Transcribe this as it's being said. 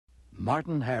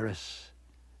Martin Harris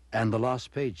and the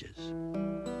Lost Pages.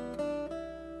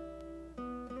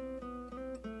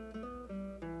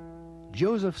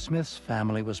 Joseph Smith's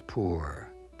family was poor.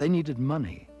 They needed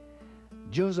money.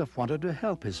 Joseph wanted to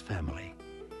help his family.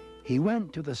 He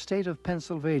went to the state of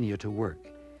Pennsylvania to work.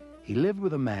 He lived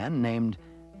with a man named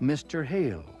Mr.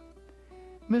 Hale.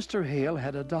 Mr. Hale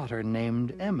had a daughter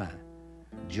named Emma.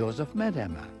 Joseph met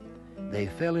Emma. They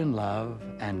fell in love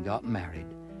and got married.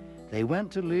 They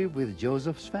went to live with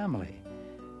Joseph's family.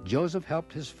 Joseph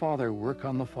helped his father work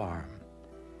on the farm.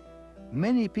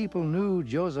 Many people knew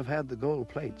Joseph had the gold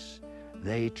plates.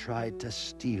 They tried to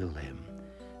steal them.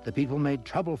 The people made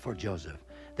trouble for Joseph.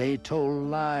 They told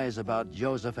lies about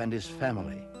Joseph and his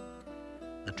family.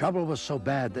 The trouble was so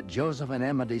bad that Joseph and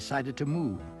Emma decided to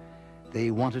move.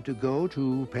 They wanted to go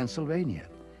to Pennsylvania.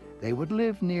 They would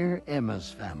live near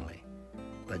Emma's family.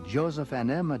 But Joseph and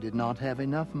Emma did not have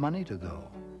enough money to go.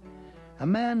 A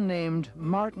man named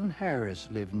Martin Harris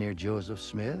lived near Joseph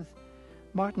Smith.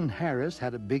 Martin Harris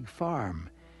had a big farm.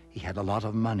 He had a lot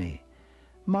of money.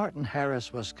 Martin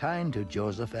Harris was kind to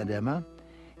Joseph and Emma.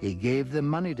 He gave them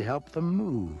money to help them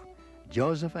move.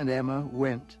 Joseph and Emma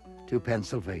went to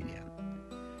Pennsylvania.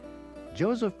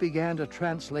 Joseph began to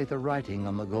translate the writing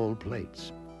on the gold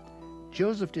plates.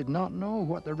 Joseph did not know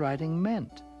what the writing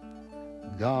meant.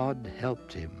 God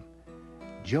helped him.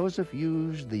 Joseph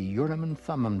used the Urim and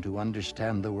Thummim to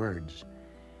understand the words.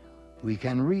 We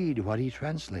can read what he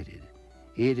translated.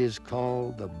 It is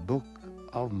called the Book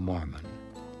of Mormon.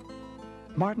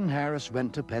 Martin Harris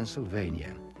went to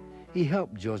Pennsylvania. He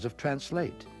helped Joseph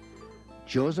translate.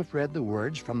 Joseph read the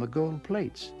words from the gold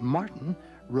plates. Martin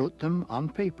wrote them on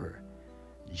paper.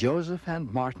 Joseph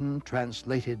and Martin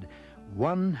translated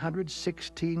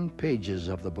 116 pages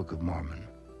of the Book of Mormon.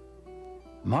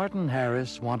 Martin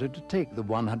Harris wanted to take the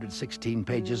 116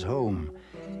 pages home.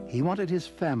 He wanted his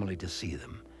family to see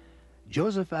them.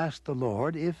 Joseph asked the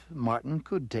Lord if Martin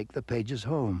could take the pages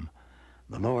home.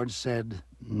 The Lord said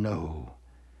no.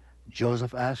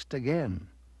 Joseph asked again.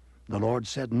 The Lord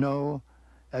said no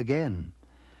again.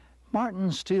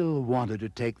 Martin still wanted to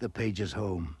take the pages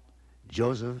home.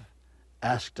 Joseph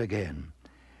asked again.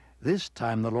 This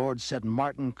time the Lord said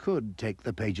Martin could take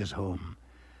the pages home.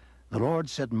 The Lord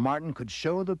said Martin could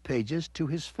show the pages to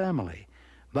his family,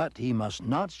 but he must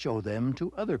not show them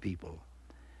to other people.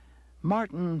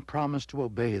 Martin promised to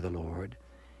obey the Lord.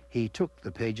 He took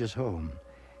the pages home.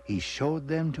 He showed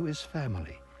them to his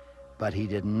family, but he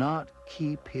did not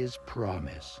keep his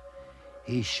promise.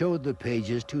 He showed the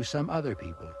pages to some other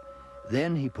people.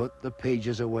 Then he put the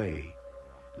pages away.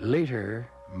 Later,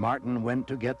 Martin went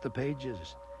to get the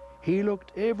pages. He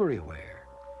looked everywhere.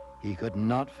 He could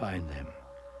not find them.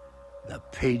 The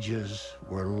pages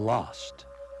were lost.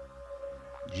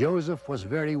 Joseph was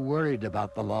very worried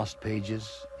about the lost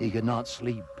pages. He could not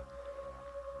sleep.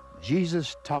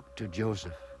 Jesus talked to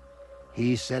Joseph.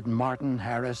 He said Martin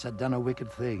Harris had done a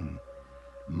wicked thing.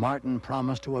 Martin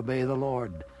promised to obey the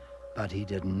Lord, but he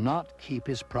did not keep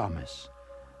his promise.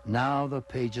 Now the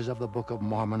pages of the Book of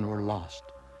Mormon were lost.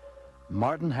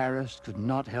 Martin Harris could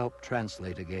not help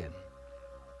translate again.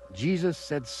 Jesus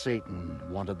said Satan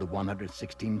wanted the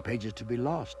 116 pages to be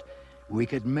lost.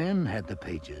 Wicked men had the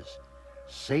pages.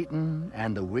 Satan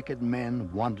and the wicked men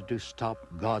wanted to stop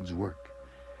God's work.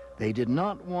 They did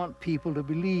not want people to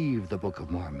believe the Book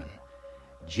of Mormon.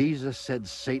 Jesus said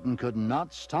Satan could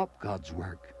not stop God's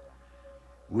work.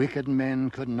 Wicked men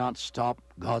could not stop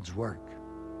God's work.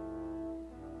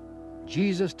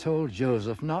 Jesus told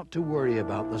Joseph not to worry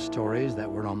about the stories that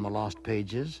were on the lost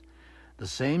pages. The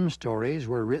same stories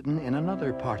were written in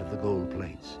another part of the gold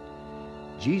plates.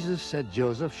 Jesus said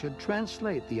Joseph should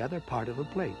translate the other part of the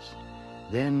plates.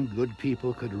 Then good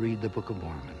people could read the Book of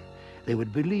Mormon. They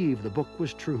would believe the book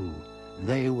was true.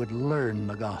 They would learn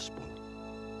the gospel.